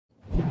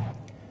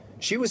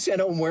She was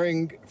sent home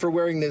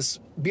wearing this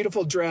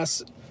beautiful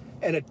dress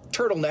and a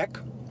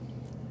turtleneck,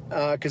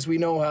 because we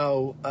know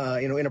how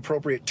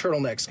inappropriate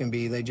turtlenecks can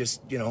be. They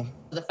just,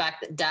 The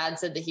fact that Dad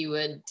said that he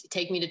would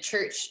take me to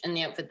church in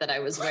the outfit that I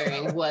was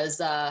wearing was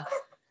enough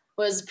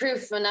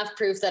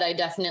proof that I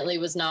definitely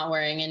was not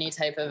wearing any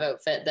type of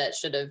outfit that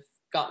should have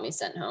got me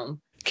sent home.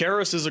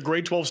 Karis is a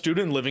grade 12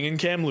 student living in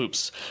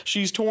Kamloops.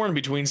 She's torn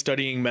between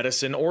studying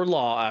medicine or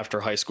law after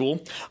high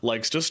school,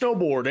 likes to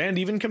snowboard, and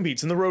even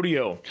competes in the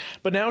rodeo.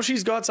 But now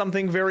she's got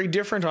something very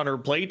different on her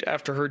plate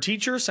after her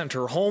teacher sent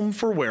her home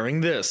for wearing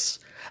this: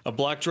 a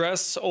black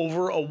dress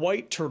over a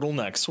white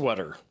turtleneck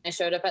sweater. I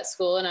showed up at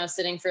school and I was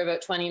sitting for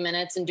about 20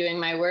 minutes and doing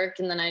my work,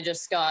 and then I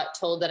just got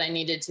told that I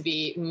needed to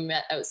be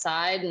met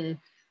outside, and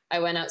I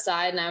went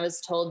outside and I was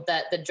told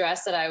that the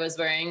dress that I was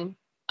wearing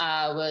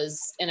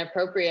was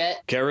inappropriate.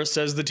 Karis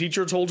says the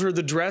teacher told her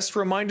the dress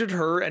reminded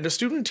her and a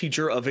student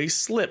teacher of a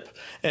slip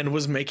and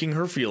was making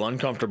her feel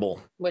uncomfortable.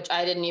 Which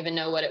I didn't even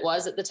know what it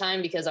was at the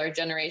time, because our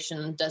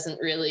generation doesn't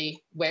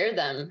really wear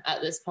them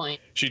at this point.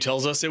 She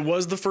tells us it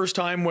was the first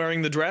time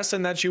wearing the dress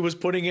and that she was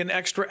putting in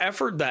extra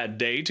effort that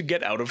day to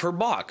get out of her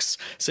box,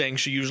 saying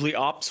she usually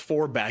opts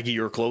for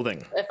baggier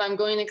clothing. If I'm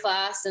going to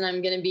class and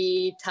I'm going to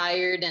be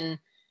tired and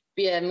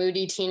be a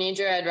moody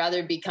teenager, I'd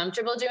rather be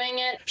comfortable doing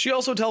it. She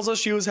also tells us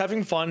she was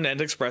having fun and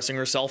expressing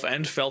herself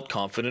and felt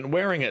confident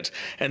wearing it,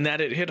 and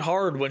that it hit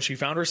hard when she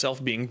found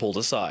herself being pulled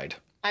aside.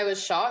 I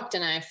was shocked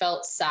and I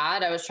felt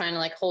sad. I was trying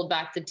to hold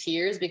back the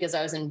tears because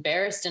I was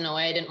embarrassed in a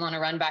way. I didn't want to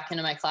run back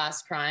into my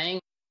class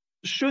crying.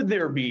 Should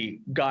there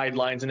be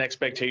guidelines and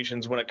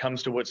expectations when it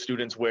comes to what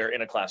students wear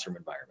in a classroom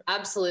environment?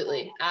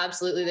 Absolutely.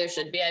 Absolutely there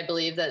should be. I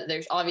believe that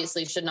there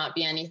obviously should not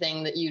be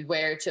anything that you'd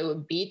wear to a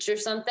beach or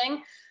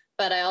something.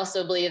 But I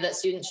also believe that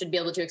students should be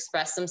able to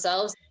express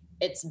themselves.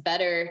 It's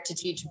better to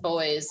teach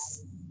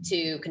boys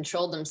to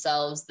control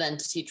themselves than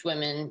to teach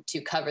women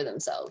to cover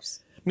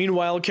themselves.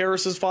 Meanwhile,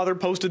 Karis's father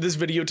posted this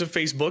video to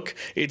Facebook.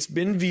 It's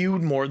been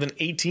viewed more than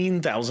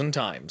 18,000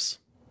 times.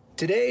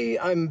 Today,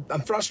 I'm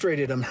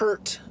frustrated. I'm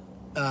hurt.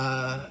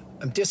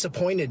 I'm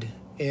disappointed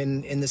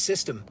in the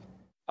system.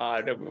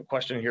 The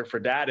question here for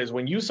Dad is,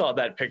 when you saw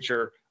that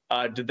picture,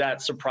 did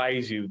that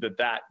surprise you that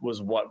that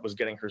was what was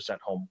getting her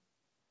sent home?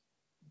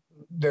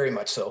 Very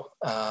much so.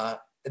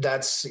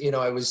 That's,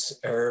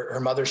 her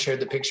mother shared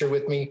the picture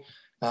with me.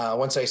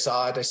 Once I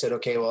saw it, I said,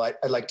 okay, well,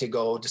 I'd like to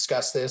go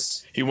discuss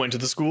this. He went to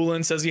the school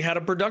and says he had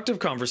a productive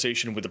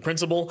conversation with the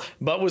principal,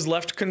 but was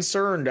left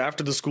concerned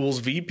after the school's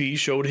VP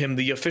showed him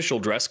the official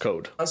dress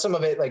code. On some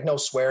of it, like no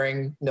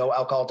swearing, no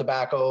alcohol,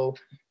 tobacco,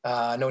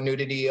 no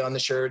nudity on the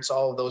shirts,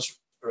 all of those,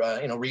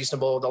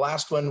 reasonable. The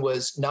last one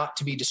was not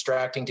to be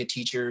distracting to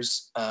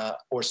teachers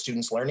or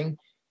students learning.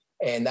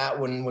 And that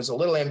one was a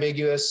little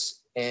ambiguous,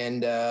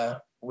 and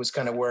was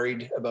kind of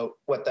worried about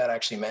what that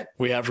actually meant.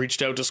 We have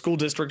reached out to School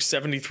District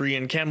 73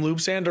 in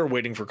Kamloops and are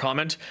waiting for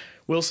comment.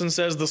 Wilson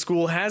says the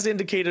school has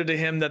indicated to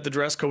him that the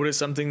dress code is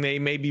something they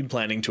may be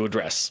planning to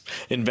address.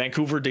 In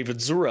Vancouver,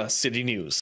 David Zura, City News.